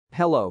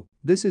Hello,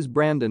 this is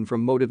Brandon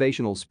from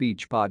Motivational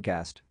Speech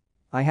Podcast.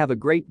 I have a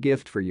great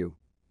gift for you.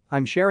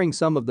 I'm sharing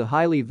some of the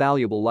highly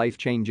valuable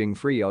life-changing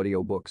free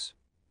audiobooks.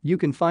 You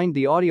can find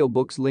the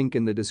audiobooks link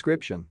in the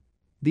description.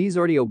 These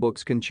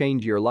audiobooks can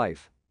change your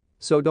life.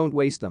 So don't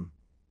waste them.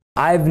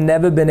 I've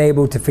never been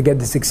able to forget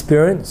this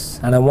experience,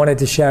 and I wanted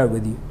to share it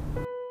with you.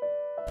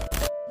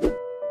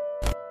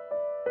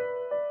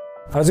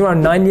 I was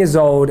around 9 years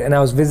old and I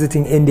was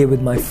visiting India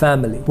with my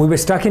family. We were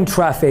stuck in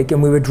traffic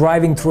and we were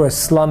driving through a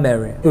slum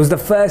area. It was the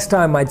first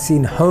time I'd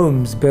seen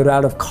homes built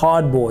out of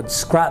cardboard,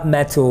 scrap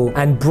metal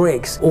and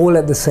bricks all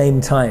at the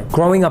same time.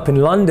 Growing up in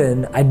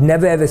London, I'd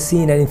never ever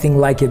seen anything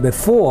like it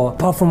before,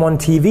 apart from on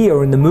TV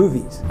or in the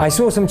movies. I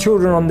saw some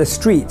children on the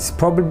streets,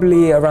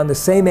 probably around the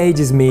same age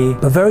as me,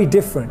 but very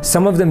different.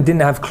 Some of them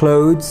didn't have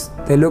clothes,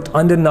 they looked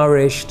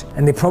undernourished,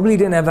 and they probably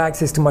didn't have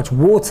access to much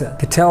water.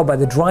 Could tell by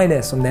the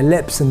dryness on their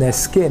lips and their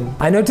skin.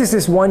 I noticed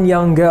this one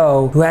young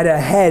girl who had her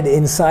head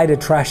inside a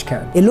trash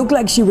can. It looked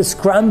like she was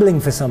scrambling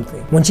for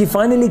something. When she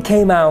finally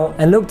came out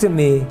and looked at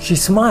me, she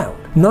smiled.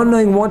 Not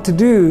knowing what to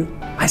do,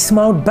 I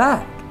smiled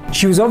back.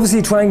 She was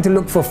obviously trying to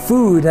look for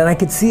food, and I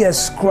could see her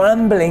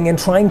scrambling and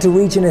trying to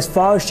reach in as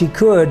far as she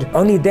could.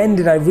 Only then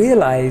did I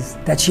realize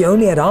that she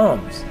only had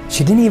arms.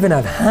 She didn't even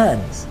have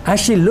hands. As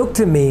she looked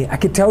at me, I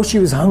could tell she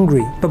was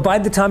hungry. But by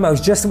the time I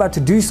was just about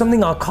to do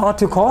something, our car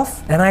took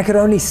off, and I could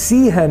only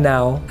see her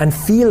now and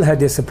feel her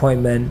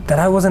disappointment that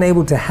I wasn't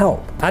able to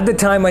help. At the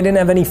time, I didn't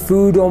have any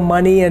food or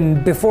money,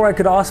 and before I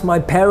could ask my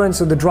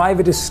parents or the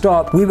driver to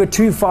stop, we were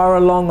too far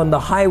along on the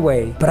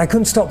highway, but I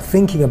couldn't stop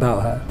thinking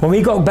about her. When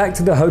we got back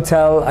to the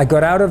hotel, I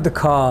got out of the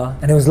car,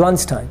 and it was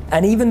lunchtime.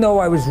 And even though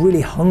I was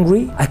really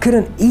hungry, I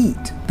couldn't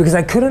eat because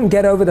I couldn't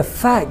get over the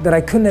fact that I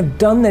couldn't have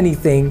done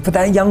anything for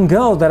that young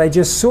girl that I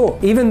just saw.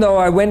 Even though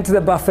I went to the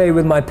buffet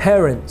with my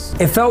parents,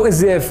 it felt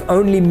as if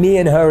only me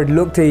and her had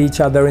looked at each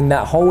other in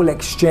that whole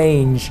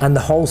exchange and the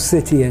whole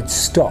city had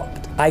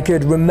stopped. I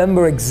could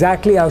remember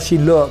exactly how she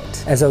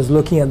looked as I was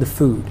looking at the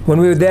food. When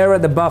we were there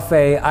at the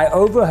buffet, I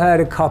overheard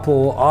a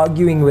couple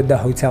arguing with the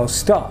hotel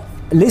staff.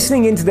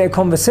 Listening into their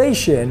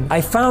conversation,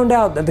 I found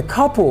out that the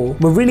couple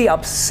were really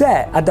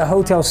upset at the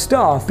hotel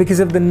staff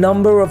because of the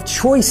number of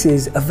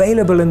choices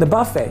available in the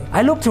buffet.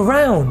 I looked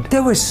around.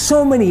 There were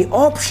so many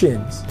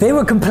options. They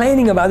were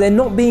complaining about there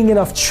not being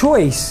enough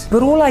choice,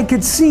 but all I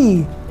could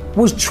see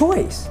was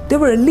choice. There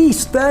were at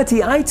least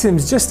 30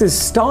 items just as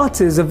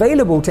starters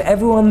available to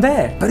everyone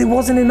there, but it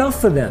wasn't enough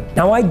for them.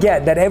 Now I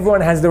get that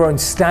everyone has their own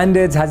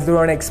standards, has their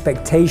own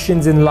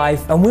expectations in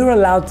life, and we're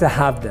allowed to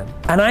have them.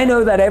 And I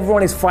know that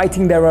everyone is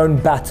fighting their own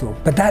battle,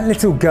 but that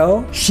little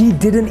girl, she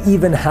didn't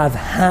even have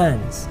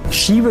hands.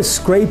 She was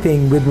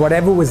scraping with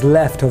whatever was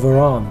left of her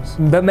arms.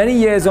 But many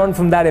years on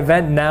from that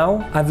event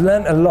now, I've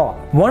learned a lot.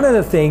 One of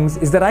the things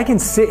is that I can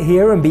sit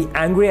here and be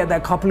angry at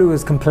that couple who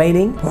was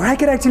complaining, or I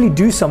could actually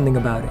do something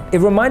about it. It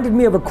reminded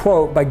me of a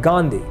quote by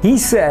Gandhi. He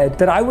said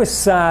that I was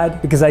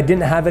sad because I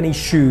didn't have any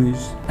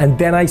shoes, and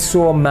then I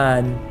saw a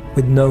man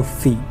with no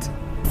feet.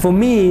 For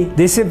me,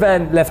 this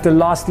event left a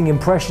lasting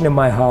impression in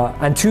my heart,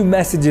 and two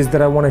messages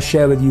that I want to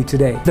share with you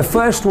today. The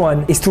first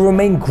one is to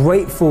remain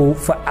grateful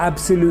for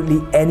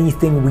absolutely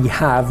anything we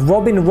have.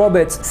 Robin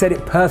Roberts said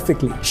it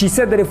perfectly. She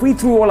said that if we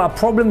threw all our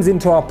problems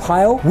into our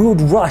pile, we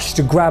would rush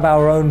to grab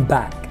our own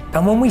back.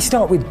 And when we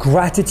start with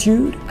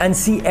gratitude and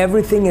see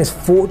everything as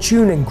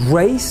fortune and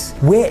grace,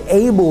 we're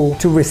able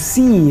to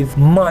receive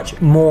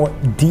much more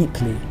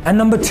deeply. And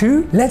number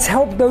two, let's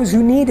help those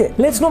who need it.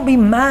 Let's not be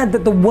mad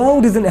that the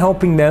world isn't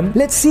helping them.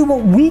 Let's see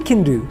what we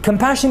can do.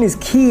 Compassion is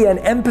key and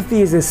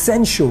empathy is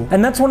essential.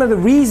 And that's one of the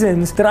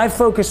reasons that I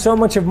focus so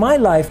much of my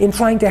life in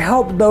trying to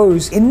help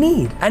those in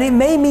need. And it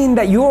may mean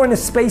that you're in a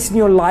space in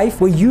your life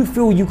where you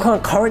feel you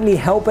can't currently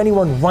help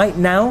anyone right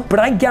now, but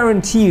I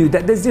guarantee you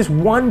that there's just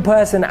one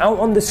person out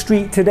on the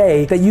street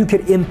today that you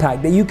could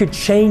impact, that you could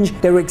change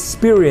their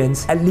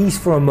experience at least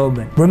for a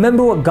moment.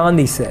 Remember what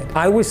Gandhi said.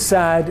 I was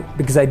sad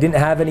because I didn't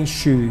have any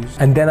shoes,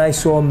 and then I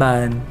saw a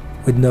man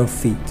with no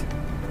feet.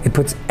 It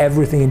puts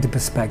everything into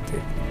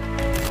perspective.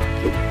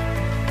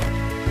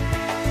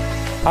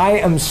 I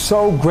am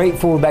so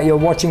grateful that you're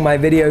watching my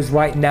videos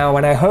right now,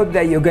 and I hope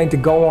that you're going to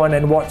go on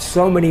and watch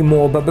so many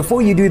more. But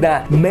before you do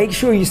that, make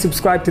sure you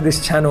subscribe to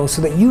this channel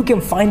so that you can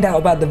find out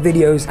about the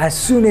videos as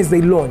soon as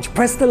they launch.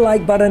 Press the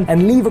like button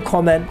and leave a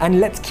comment, and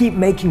let's keep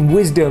making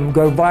wisdom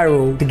go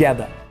viral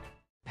together.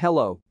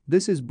 Hello,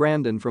 this is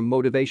Brandon from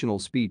Motivational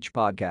Speech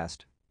Podcast.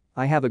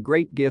 I have a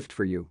great gift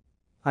for you.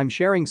 I'm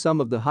sharing some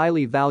of the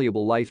highly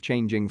valuable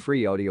life-changing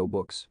free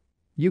audiobooks.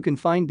 You can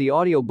find the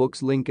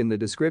audiobooks link in the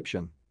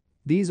description.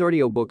 These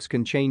audiobooks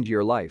can change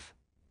your life.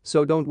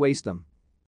 So don't waste them.